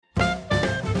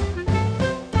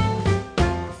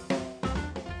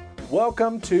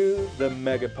Welcome to the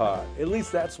Megapod. At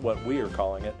least that's what we are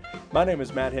calling it. My name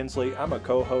is Matt Hensley. I'm a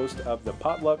co-host of the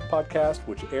Potluck Podcast,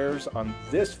 which airs on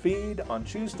this feed on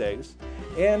Tuesdays,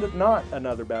 and Not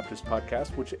Another Baptist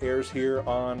Podcast, which airs here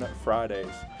on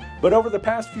Fridays. But over the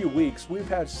past few weeks, we've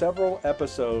had several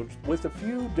episodes with a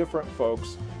few different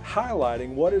folks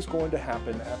highlighting what is going to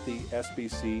happen at the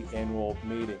SBC annual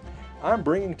meeting. I'm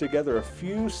bringing together a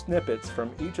few snippets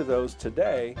from each of those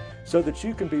today so that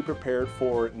you can be prepared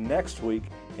for next week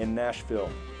in Nashville.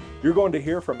 You're going to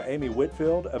hear from Amy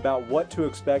Whitfield about what to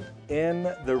expect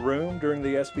in the room during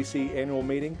the SBC annual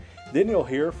meeting. Then you'll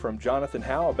hear from Jonathan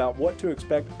Howe about what to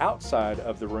expect outside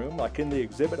of the room, like in the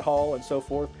exhibit hall and so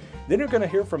forth. Then you're going to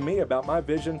hear from me about my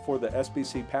vision for the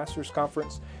SBC Pastors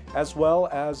Conference, as well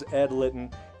as Ed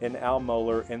Litton and Al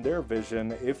Mohler and their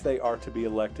vision if they are to be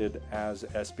elected as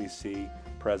SBC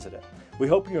president. We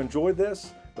hope you enjoyed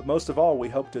this, but most of all, we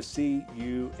hope to see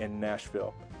you in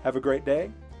Nashville. Have a great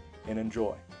day and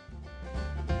enjoy.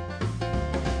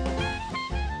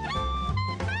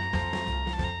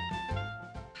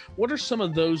 What are some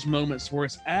of those moments where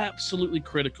it's absolutely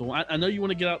critical? I know you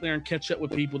want to get out there and catch up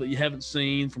with people that you haven't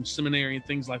seen from seminary and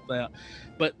things like that,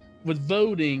 but with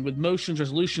voting, with motions,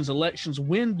 resolutions, elections,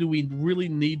 when do we really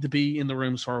need to be in the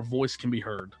room so our voice can be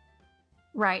heard?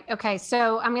 Right. Okay.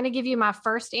 So I'm going to give you my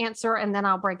first answer and then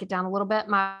I'll break it down a little bit.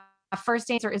 My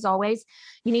first answer is always,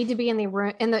 you need to be in the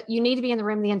room you need to be in the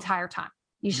room the entire time.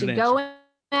 You should go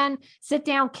in, sit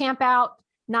down, camp out,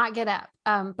 not get up.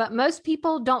 But most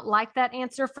people don't like that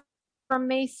answer from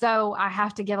me. So I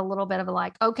have to give a little bit of a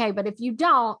like, okay, but if you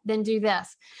don't, then do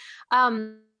this.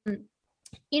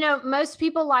 Most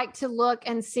people like to look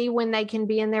and see when they can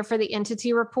be in there for the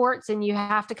entity reports, and you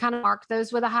have to kind of mark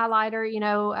those with a highlighter.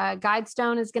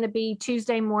 Guidestone is going to be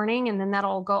Tuesday morning, and then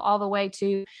that'll go all the way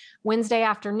to Wednesday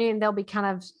afternoon. They'll be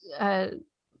kind of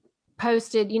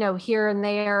posted, here and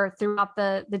there throughout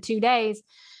the 2 days.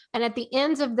 And at the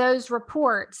ends of those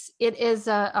reports, it is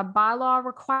a bylaw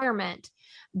requirement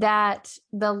that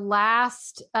the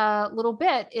last little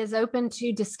bit is open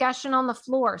to discussion on the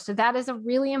floor. So that is a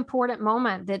really important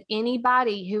moment that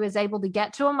anybody who is able to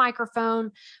get to a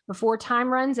microphone before time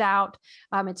runs out,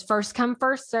 it's first come,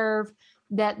 first serve,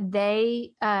 that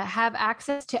they have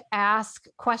access to ask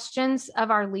questions of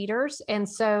our leaders. And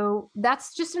so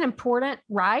that's just an important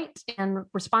right and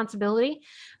responsibility.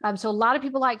 So a lot of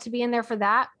people like to be in there for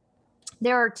that.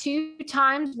 There are 2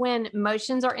 times when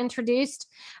motions are introduced.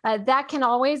 That can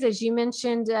always, as you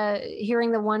mentioned,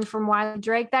 hearing the one from Wiley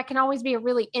Drake, that can always be a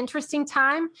really interesting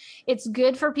time. It's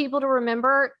good for people to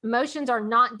remember motions are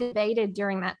not debated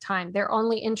during that time. They're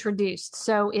only introduced.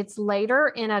 So it's later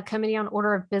in a committee on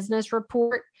order of business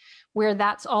report where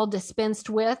that's all dispensed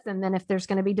with. And then if there's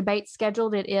going to be debate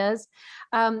scheduled, it is.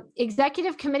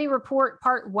 Executive Committee Report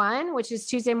Part 1, which is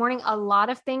Tuesday morning, a lot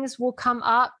of things will come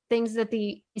up, things that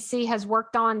the EC has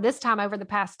worked on this time over the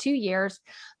past 2 years.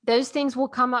 Those things will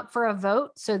come up for a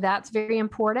vote. So that's very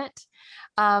important.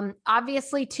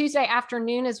 Obviously, Tuesday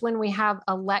afternoon is when we have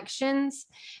elections.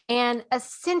 And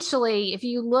essentially, if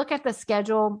you look at the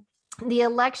schedule, the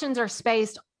elections are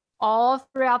spaced all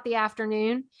throughout the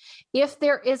afternoon. If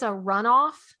there is a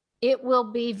runoff, it will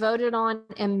be voted on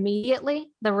immediately.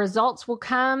 The results will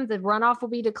come, the runoff will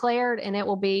be declared, and it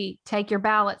will be take your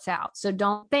ballots out. So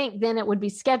don't think then it would be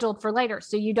scheduled for later.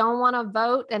 So you don't want to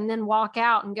vote and then walk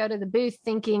out and go to the booth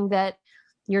thinking that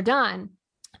you're done.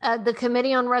 The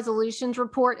Committee on Resolutions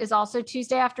report is also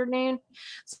Tuesday afternoon.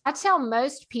 So I tell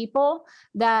most people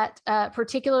that,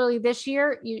 particularly this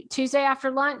year, Tuesday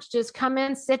after lunch, just come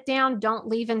in, sit down, don't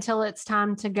leave until it's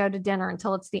time to go to dinner,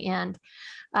 until it's the end.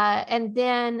 And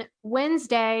then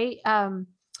Wednesday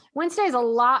is a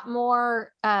lot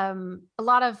more, a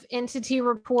lot of entity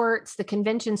reports. The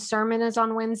convention sermon is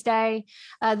on Wednesday.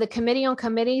 The Committee on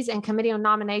Committees and Committee on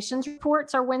Nominations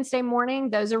reports are Wednesday morning.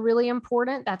 Those are really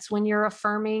important. That's when you're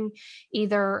affirming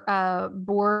either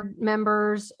board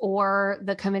members or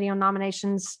the Committee on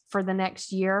Nominations for the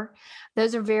next year.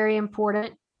 Those are very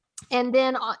important. And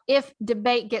then if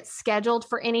debate gets scheduled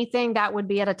for anything, that would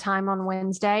be at a time on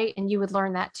Wednesday, and you would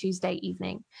learn that Tuesday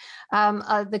evening.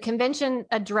 The convention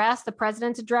address, the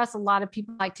president's address, a lot of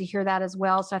people like to hear that as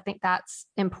well. So I think that's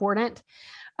important.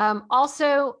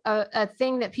 Also, a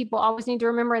thing that people always need to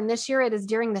remember, and this year it is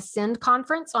during the SEND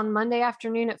conference on Monday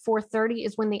afternoon at 4:30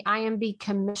 is when the IMB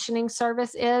commissioning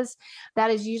service is. That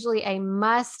is usually a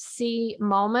must-see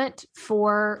moment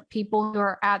for people who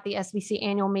are at the SBC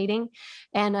annual meeting.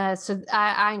 And so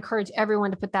I encourage everyone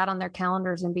to put that on their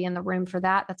calendars and be in the room for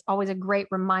that. That's always a great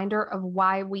reminder of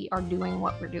why we are doing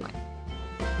what we're doing.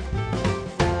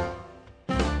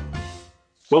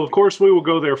 Well, of course, we will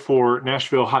go there for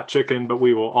Nashville hot chicken, but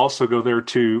we will also go there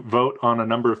to vote on a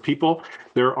number of people.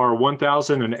 There are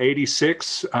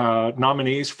 1,086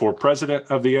 nominees for president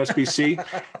of the SBC,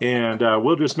 and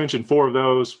we'll just mention 4 of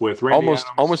those with Randy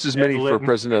almost as many Litton, for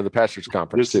president of the Pastors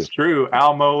Conference. This is true.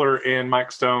 Al Mohler and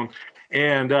Mike Stone.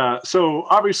 And so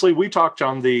obviously we talked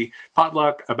on the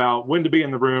potluck about when to be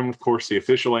in the room. Of course, the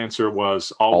official answer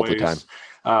was always. All the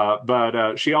time.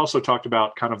 But she also talked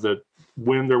about kind of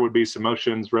when there would be some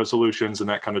motions, resolutions, and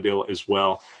that kind of deal as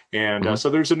well. And so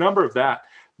there's a number of that.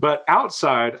 But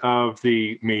outside of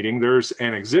the meeting, there's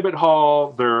an exhibit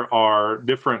hall. There are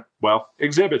different,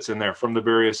 exhibits in there from the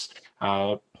various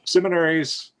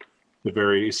seminaries, the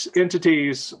various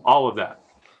entities, all of that.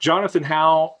 Jonathan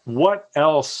Howe, what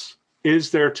else is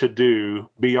there to do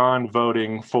beyond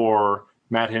voting for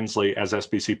Matt Hensley as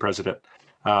SBC president?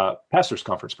 Pastors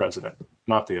Conference president,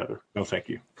 not the other. No, thank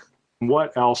you.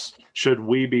 What else should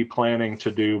we be planning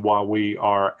to do while we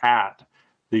are at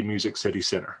the Music City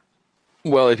Center?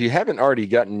 Well, if you haven't already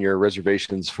gotten your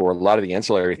reservations for a lot of the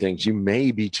ancillary things, you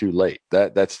may be too late.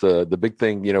 That's the big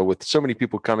thing, with so many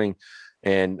people coming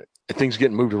and things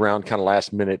getting moved around kind of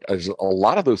last minute. A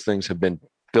lot of those things have been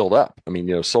filled up. I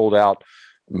mean, sold out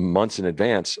months in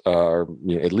advance, or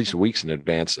at least weeks in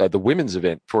advance. The women's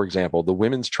event, for example, the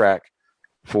women's track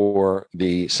for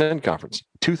the Send Conference,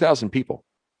 2,000 people.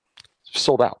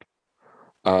 Sold out.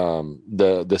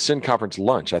 The Send Conference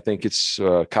lunch, I think it's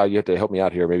Kyle, you have to help me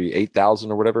out here, maybe 8,000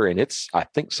 or whatever, and it's I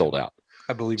think sold out.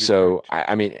 I believe so.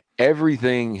 I mean,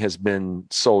 everything has been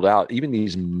sold out. Even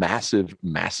these massive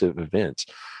events.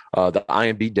 The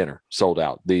IMB dinner sold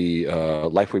out. The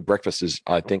Lifeway breakfast is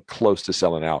I think close to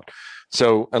selling out.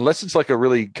 So unless it's like a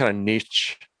really kind of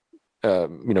niche,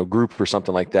 group or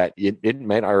something like that, it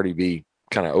may already be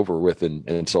kind of over with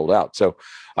and sold out. So,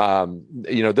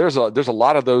 there's a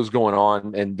lot of those going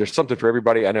on, and there's something for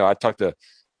everybody. I know I talked to,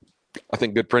 I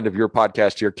think, good friend of your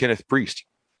podcast here, Kenneth Priest,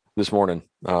 this morning.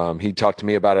 He talked to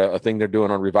me about a thing they're doing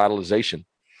on revitalization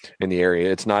in the area.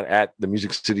 It's not at the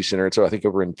Music City Center. It's I think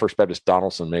over in First Baptist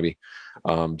Donaldson, maybe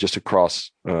just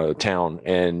across town.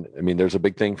 And I mean, there's a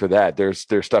big thing for that. There's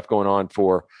stuff going on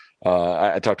for,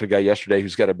 I talked to a guy yesterday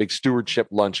who's got a big stewardship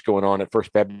lunch going on at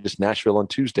First Baptist Nashville on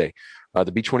Tuesday. The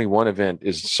B21 event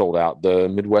is sold out. The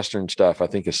Midwestern stuff, I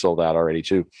think, is sold out already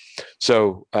too.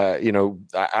 So,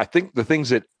 I think the things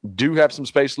that do have some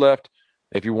space left,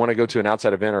 if you want to go to an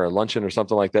outside event or a luncheon or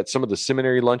something like that, some of the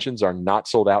seminary luncheons are not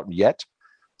sold out yet.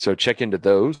 So check into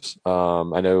those.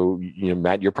 I know,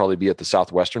 Matt, you'll probably be at the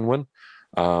Southwestern one.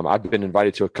 I've been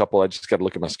invited to a couple. I just got to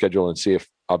look at my schedule and see if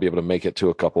I'll be able to make it to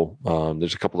a couple.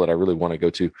 There's a couple that I really want to go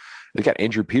to. They got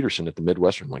Andrew Peterson at the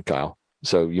Midwestern one, Kyle.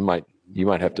 So you might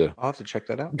have to. I'll have to check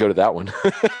that out. Go to that one.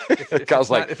 Kyle's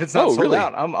like, if it's not sold really?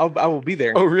 out, I will be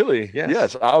there. Oh, really?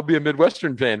 Yes. I'll be a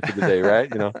Midwestern fan for the day,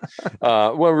 right?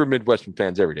 Well, we're Midwestern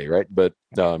fans every day, right? But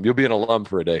you'll be an alum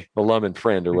for a day, alum and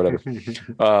friend or whatever.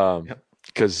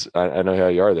 Because I know how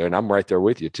you are there, and I'm right there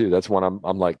with you too. That's one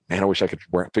I'm like, man, I wish I could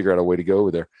figure out a way to go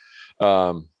over there.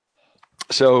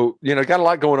 So, got a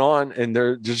lot going on, and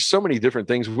there's so many different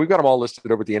things. We've got them all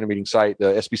listed over at the annual meeting site,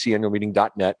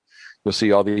 sbcannualmeeting.net. You'll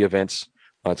see all the events.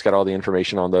 It's got all the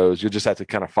information on those. You'll just have to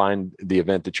kind of find the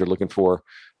event that you're looking for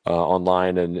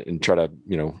online and try to,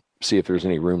 see if there's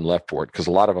any room left for it. Because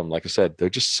a lot of them, like I said, they're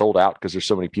just sold out because there's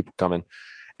so many people coming.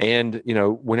 And,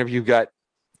 whenever you've got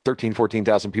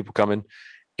 14,000 people coming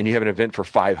and you have an event for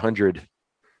 500,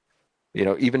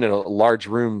 even in a large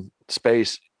room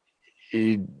space,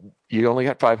 you only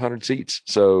got 500 seats.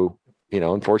 So,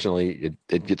 unfortunately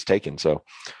it gets taken. So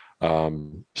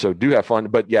do have fun,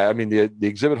 but yeah, I mean, the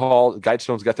exhibit hall,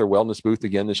 Guidestone's got their wellness booth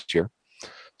again this year.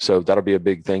 So that'll be a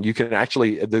big thing. You can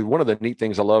actually, one of the neat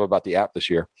things I love about the app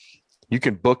this year, you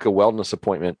can book a wellness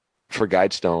appointment for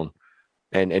Guidestone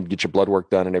and get your blood work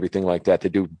done and everything like that. They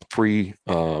do free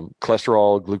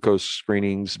cholesterol, glucose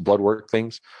screenings, blood work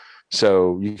things.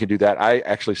 So you can do that. I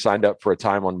actually signed up for a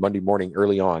time on Monday morning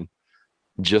early on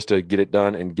just to get it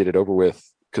done and get it over with,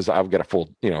 because I've got a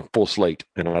full slate,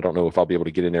 and I don't know if I'll be able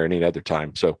to get in there any other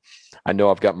time. So I know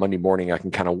I've got Monday morning. I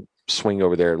can kind of swing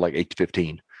over there like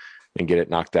 8:15 and get it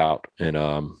knocked out.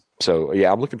 And so,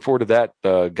 yeah, I'm looking forward to that.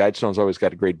 Guidestone's always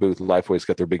got a great booth. Lifeway's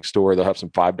got their big store. They'll have some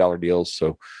 $5 deals.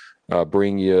 So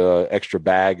bring you an extra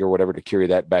bag or whatever to carry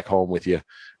that back home with you,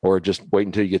 or just wait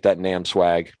until you get that NAM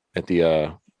swag at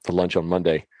the lunch on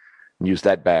Monday and use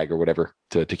that bag or whatever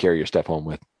to carry your stuff home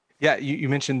with. Yeah, you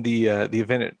mentioned the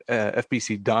event at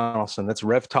FBC Donaldson. That's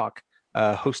Rev Talk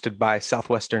hosted by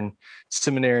Southwestern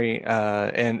Seminary.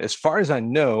 And as far as I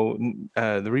know,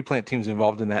 the replant team's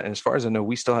involved in that. And as far as I know,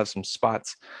 we still have some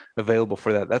spots available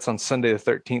for that. That's on Sunday the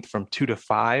 13th from 2 to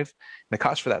 5. And the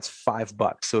cost for that's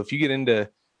 $5. So if you get into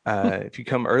if you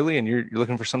come early and you're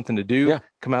looking for something to do,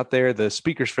 come out there. The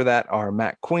speakers for that are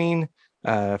Matt Queen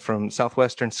from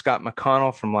Southwestern, Scott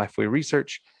McConnell from Lifeway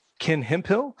Research, Ken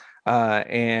Hemphill,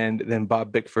 and then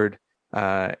Bob Bickford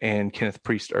and Kenneth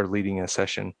Priest are leading a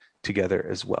session together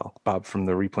as well. Bob from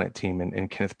the Replant team and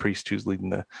Kenneth Priest, who's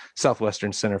leading the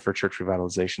Southwestern Center for Church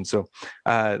Revitalization. So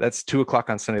that's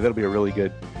 2:00 on Sunday. That'll be a really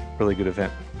good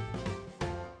event.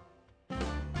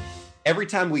 Every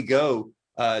time we go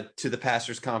to the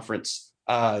pastors conference,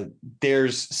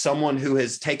 there's someone who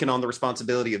has taken on the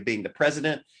responsibility of being the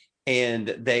president, and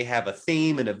they have a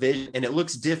theme and a vision, and it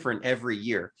looks different every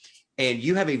year. And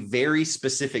you have a very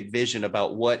specific vision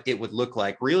about what it would look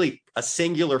like, really a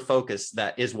singular focus.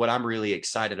 That is what I'm really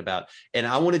excited about. And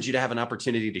I wanted you to have an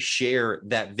opportunity to share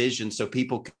that vision so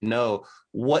people can know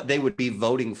what they would be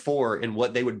voting for and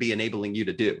what they would be enabling you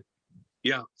to do.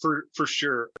 Yeah, for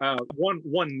sure.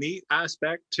 One neat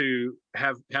aspect to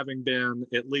having been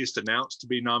at least announced to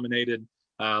be nominated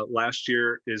last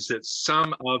year is that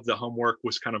some of the homework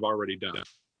was kind of already done.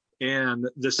 And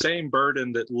the same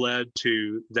burden that led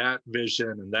to that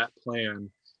vision and that plan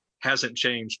hasn't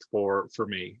changed for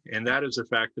me. And that is the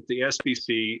fact that the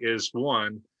SBC is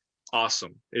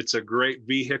awesome. It's a great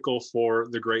vehicle for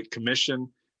the Great Commission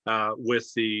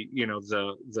with the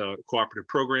cooperative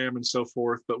program and so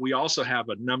forth. But we also have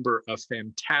a number of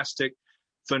fantastic,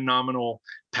 phenomenal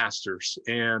pastors,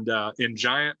 and in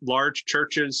giant, large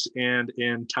churches and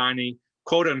in tiny,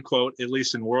 quote unquote, at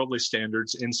least in worldly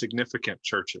standards, insignificant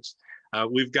churches.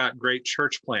 We've got great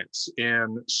church plants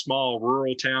in small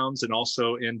rural towns and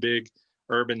also in big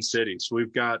urban cities.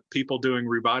 We've got people doing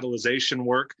revitalization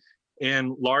work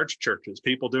in large churches,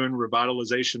 people doing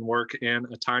revitalization work in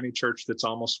a tiny church that's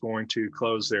almost going to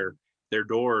close their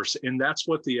doors. And that's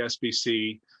what the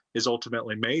SBC is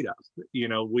ultimately made of. You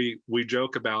know, we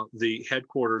joke about the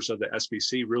headquarters of the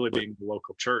SBC really being the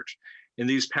local church. And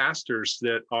these pastors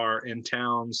that are in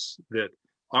towns that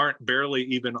aren't barely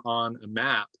even on a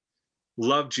map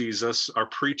love Jesus, are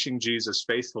preaching Jesus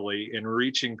faithfully and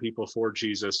reaching people for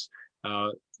Jesus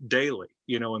daily,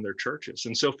 in their churches.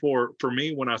 And so for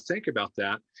me, when I think about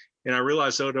that, and I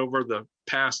realize that over the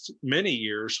past many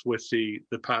years with the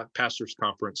pastors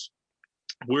conference,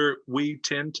 we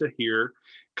tend to hear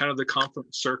kind of the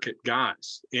conference circuit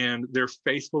guys, and they're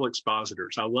faithful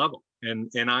expositors. I love them,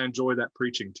 and I enjoy that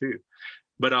preaching too.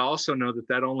 But I also know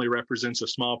that only represents a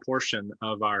small portion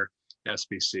of our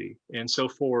SBC. And so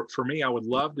for me, I would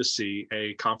love to see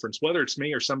a conference, whether it's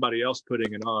me or somebody else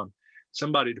putting it on,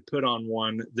 somebody to put on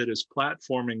one that is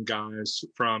platforming guys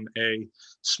from a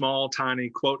small, tiny,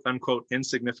 quote unquote,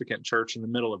 insignificant church in the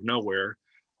middle of nowhere,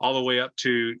 all the way up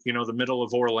to, the middle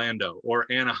of Orlando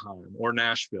or Anaheim or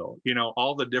Nashville,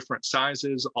 all the different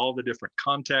sizes, all the different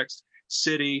contexts,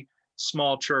 city,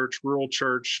 small church, rural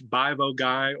church, Bivo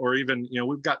guy, or even,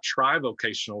 we've got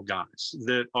tri-vocational guys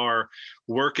that are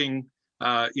working,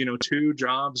 2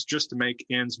 jobs just to make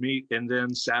ends meet. And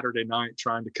then Saturday night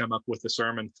trying to come up with a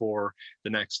sermon for the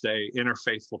next day and are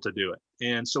faithful to do it.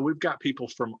 And so we've got people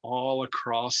from all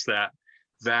across that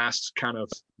vast kind of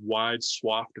wide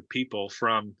swath of people,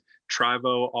 from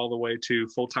Trivo all the way to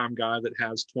full-time guy that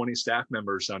has 20 staff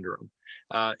members under him,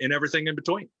 and everything in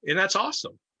between. And that's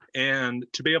awesome. And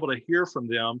to be able to hear from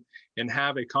them and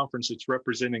have a conference that's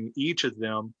representing each of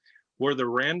them, where the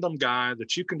random guy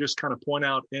that you can just kind of point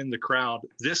out in the crowd,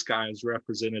 this guy is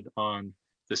represented on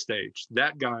the stage.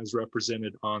 That guy is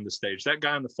represented on the stage. That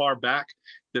guy in the far back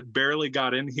that barely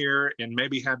got in here and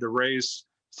maybe had to raise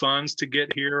funds to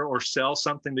get here or sell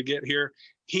something to get here,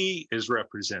 he is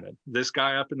represented. This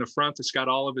guy up in the front that's got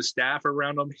all of his staff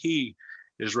around him, he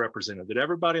is represented. That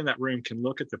everybody in that room can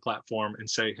look at the platform and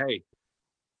say, hey,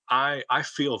 I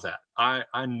feel that.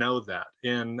 I know that.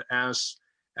 And as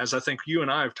I think you and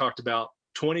I have talked about,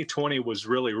 2020 was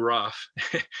really rough.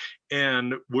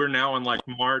 And we're now in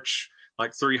March,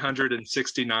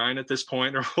 369 at this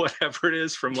point, or whatever it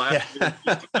is from last year,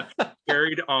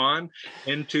 carried on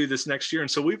into this next year.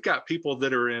 And so we've got people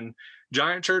that are in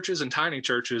giant churches and tiny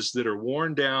churches that are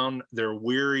worn down. They're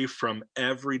weary from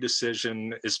every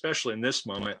decision, especially in this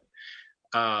moment,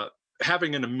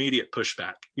 having an immediate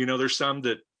pushback. There's some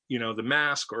that, the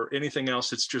mask or anything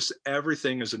else, it's just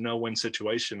everything is a no-win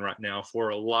situation right now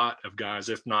for a lot of guys,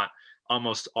 if not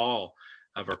almost all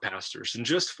of our pastors. And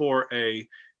just for a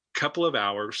couple of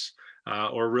hours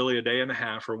or really a day and a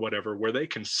half or whatever, where they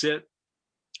can sit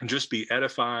just be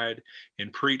edified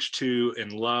and preached to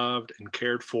and loved and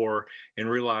cared for, and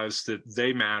realize that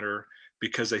they matter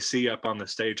because they see up on the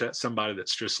stage, that's somebody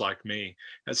that's just like me.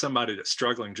 That's somebody that's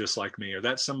struggling just like me, or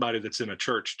that's somebody that's in a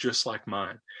church just like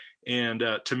mine. And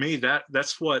to me,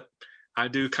 that's what I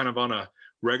do kind of on a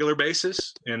regular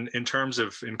basis. And in terms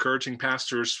of encouraging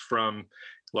pastors from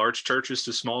large churches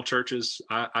to small churches,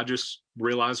 I just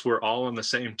realize we're all on the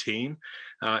same team.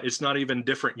 It's not even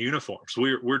different uniforms.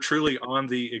 We're truly on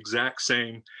the exact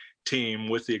same team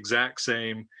with the exact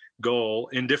same goal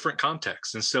in different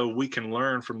contexts. And so we can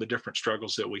learn from the different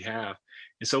struggles that we have.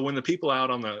 And so when the people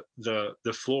out on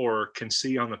the floor can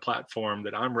see on the platform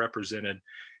that I'm represented,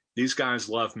 these guys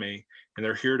love me and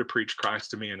they're here to preach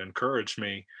Christ to me and encourage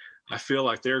me, I feel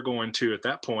like they're going to, at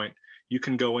that point, you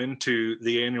can go into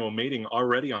the annual meeting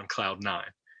already on cloud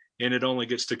nine, and it only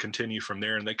gets to continue from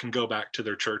there. And they can go back to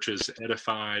their churches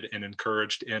edified and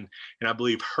encouraged and I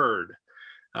believe heard.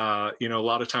 A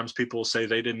lot of times people say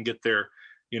they didn't get their,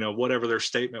 whatever their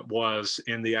statement was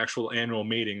in the actual annual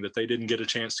meeting, that they didn't get a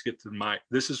chance to get to the mic.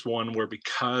 This is one where,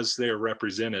 because they're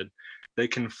represented, they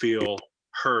can feel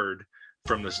heard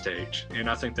from the stage. And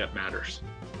I think that matters.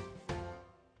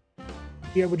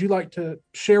 Yeah, would you like to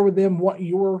share with them what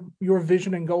your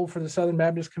vision and goal for the Southern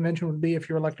Baptist Convention would be if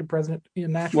you're elected president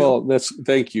in Nashville? Well,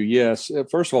 thank you. Yes.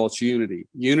 First of all, it's unity.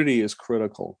 Unity is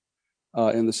critical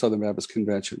in the Southern Baptist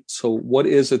Convention. So what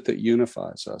is it that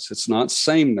unifies us? It's not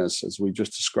sameness, as we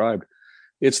just described.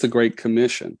 It's the Great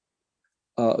Commission.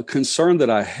 A concern that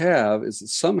I have is that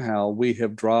somehow we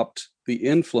have dropped the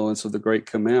influence of the Great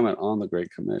Commandment on the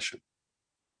Great Commission.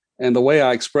 And the way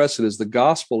I express it is the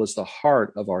gospel is the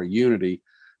heart of our unity,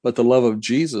 but the love of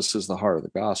Jesus is the heart of the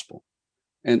gospel.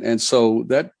 And so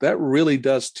that really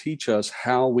does teach us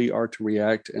how we are to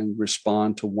react and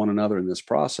respond to one another in this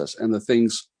process. And the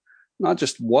things, not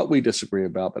just what we disagree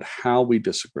about, but how we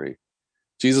disagree.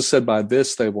 Jesus said, by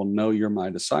this they will know you're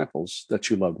my disciples, that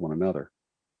you love one another.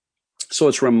 So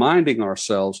it's reminding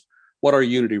ourselves what our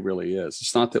unity really is.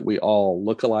 It's not that we all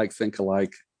look alike, think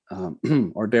alike,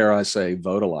 or dare I say,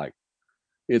 vote alike.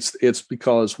 It's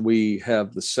because we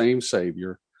have the same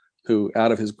Savior who,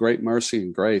 out of his great mercy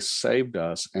and grace, saved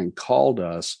us and called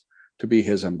us to be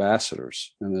his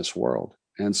ambassadors in this world.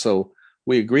 And so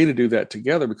we agree to do that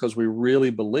together because we really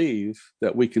believe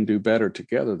that we can do better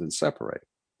together than separate.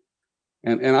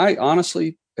 And I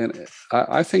honestly,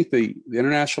 I think the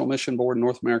International Mission Board,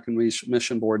 North American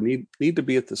Mission Board need to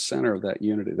be at the center of that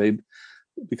unity.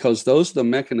 Because those are the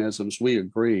mechanisms we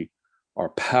agree are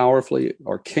powerfully,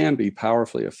 or can be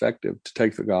powerfully effective to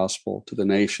take the gospel to the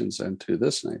nations and to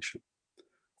this nation.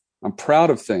 I'm proud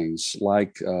of things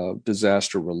like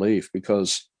disaster relief,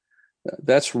 because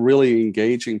that's really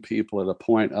engaging people at a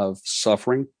point of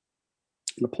suffering,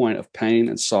 at a point of pain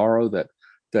and sorrow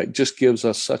that just gives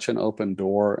us such an open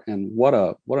door. And what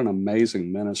an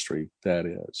amazing ministry that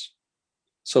is.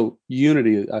 So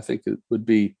unity, I think, it would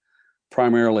be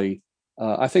primarily.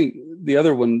 I think the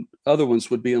other ones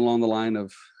would be along the line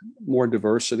of more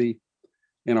diversity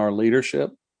in our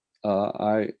leadership.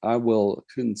 I will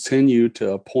continue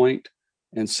to appoint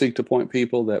and seek to appoint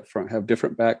people that have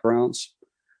different backgrounds,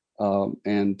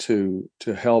 and to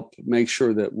help make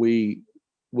sure that we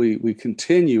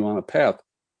continue on a path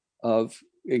of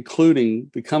including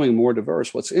becoming more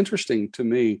diverse. What's interesting to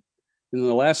me, in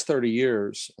the last 30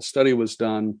 years, a study was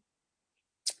done,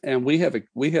 and we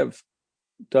have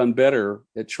done better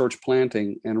at church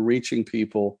planting and reaching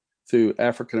people through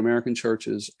African American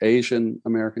churches, Asian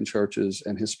American churches,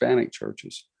 and Hispanic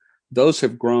churches. Those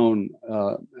have grown,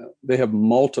 they have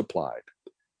multiplied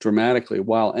dramatically,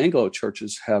 while Anglo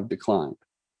churches have declined.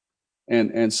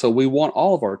 And so we want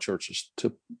all of our churches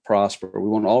to prosper. We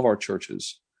want all of our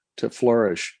churches to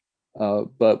flourish.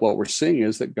 But what we're seeing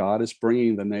is that God is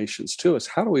bringing the nations to us.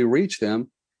 How do we reach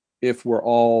them if we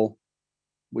all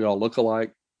look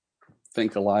alike,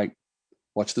 think alike,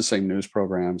 watch the same news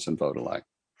programs, and vote alike?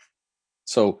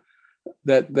 So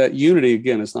that unity,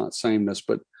 again, is not sameness,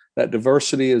 but that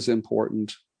diversity is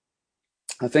important.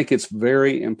 I think it's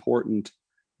very important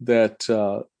that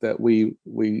we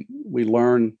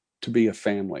learn to be a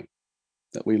family,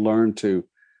 that we learn to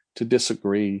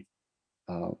disagree,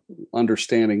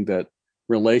 understanding that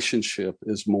relationship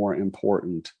is more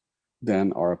important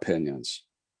than our opinions.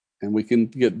 And we can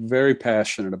get very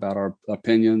passionate about our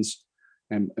opinions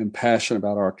and passionate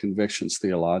about our convictions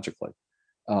theologically.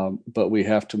 But we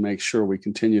have to make sure we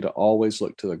continue to always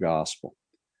look to the gospel,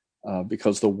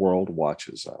 because the world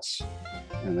watches us,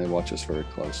 and they watch us very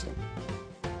closely.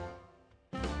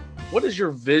 What is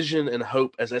your vision and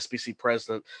hope as SBC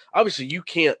president? Obviously, you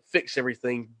can't fix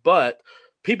everything, but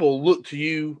people look to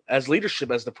you as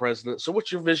leadership as the president. So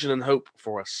what's your vision and hope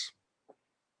for us?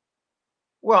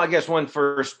 Well, I guess one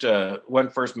first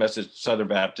message to Southern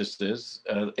Baptists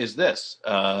is this.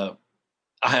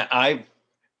 I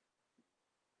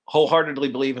wholeheartedly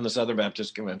believe in the Southern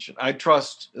Baptist Convention. I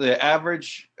trust the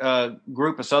average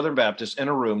group of Southern Baptists in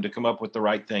a room to come up with the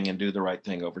right thing and do the right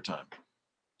thing over time.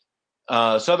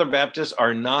 Southern Baptists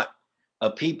are not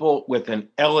a people with an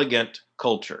elegant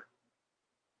culture.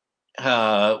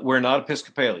 We're not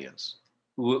Episcopalians.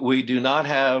 We do not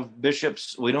have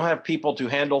bishops. We don't have people to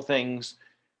handle things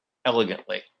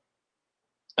elegantly.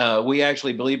 We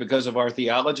actually believe, because of our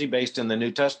theology based in the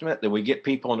New Testament, that we get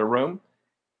people in a room,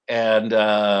 and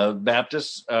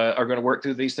Baptists are going to work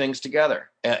through these things together.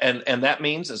 And that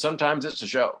means that sometimes it's a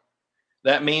show.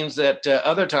 That means that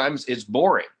other times it's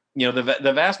boring. You know,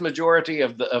 the vast majority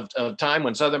of time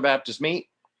when Southern Baptists meet,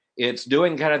 it's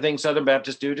doing kind of things Southern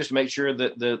Baptists do just to make sure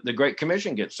that the Great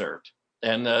Commission gets served.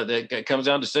 And it comes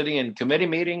down to sitting in committee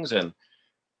meetings. And,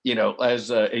 you know, as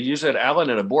you said, Alan,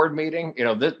 in a board meeting, you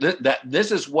know,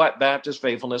 this is what Baptist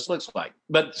faithfulness looks like.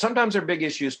 But sometimes there are big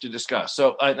issues to discuss.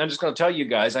 So I'm just going to tell you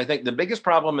guys, I think the biggest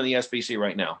problem in the SBC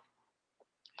right now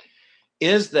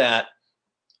is that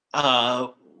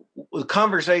the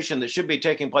conversation that should be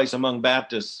taking place among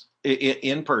Baptists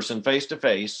in person, face to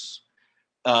face,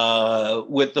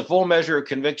 with the full measure of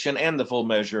conviction and the full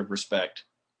measure of respect,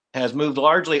 has moved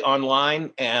largely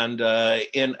online and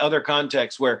in other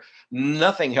contexts where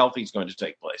nothing healthy is going to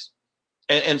take place.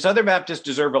 And Southern Baptists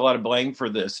deserve a lot of blame for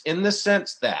this, in the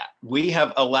sense that we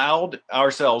have allowed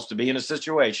ourselves to be in a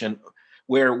situation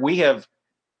where we have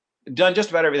done just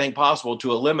about everything possible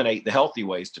to eliminate the healthy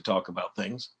ways to talk about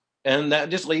things. And that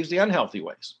just leaves the unhealthy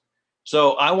ways.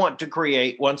 So I want to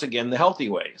create, once again, the healthy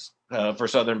ways for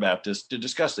Southern Baptists to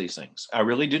discuss these things. I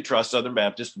really do trust Southern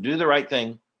Baptists to do the right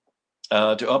thing,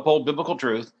 to uphold biblical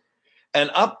truth, and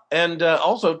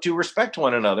also to respect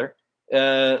one another.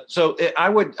 So I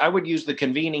would use the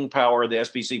convening power of the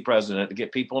SBC president to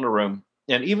get people in a room,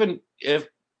 and even if,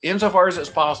 insofar as it's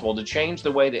possible, to change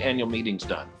the way the annual meeting's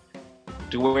done,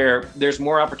 to where there's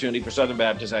more opportunity for Southern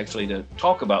Baptists actually to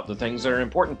talk about the things that are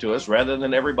important to us, rather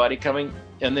than everybody coming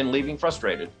and then leaving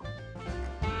frustrated.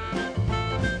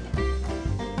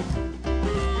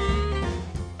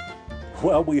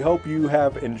 Well, we hope you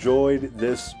have enjoyed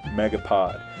this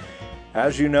megapod.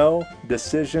 As you know,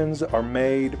 decisions are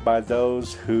made by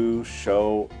those who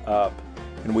show up,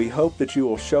 and we hope that you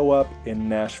will show up in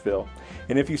Nashville.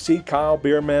 And if you see Kyle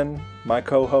Bierman, my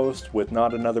co-host with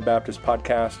Not Another Baptist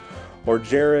Podcast, or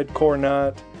Jared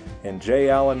Cornutt and Jay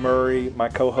Allen Murray, my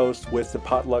co-host with the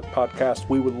Potluck Podcast,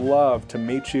 we would love to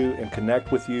meet you and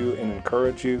connect with you and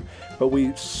encourage you. But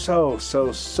we so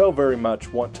very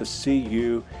much want to see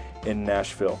you in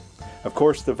Nashville. Of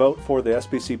course, the vote for the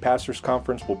SBC Pastors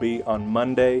Conference will be on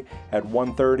Monday at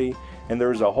 1:30, and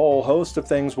there's a whole host of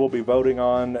things we'll be voting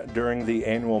on during the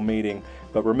annual meeting.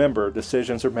 But remember,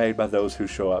 decisions are made by those who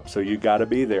show up, so you got to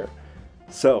be there.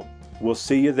 So we'll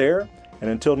see you there, and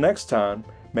until next time,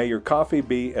 may your coffee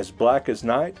be as black as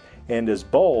night and as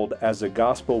bold as the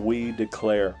gospel we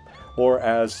declare. Or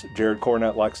as Jared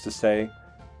Cornutt likes to say,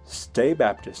 stay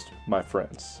Baptist, my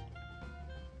friends.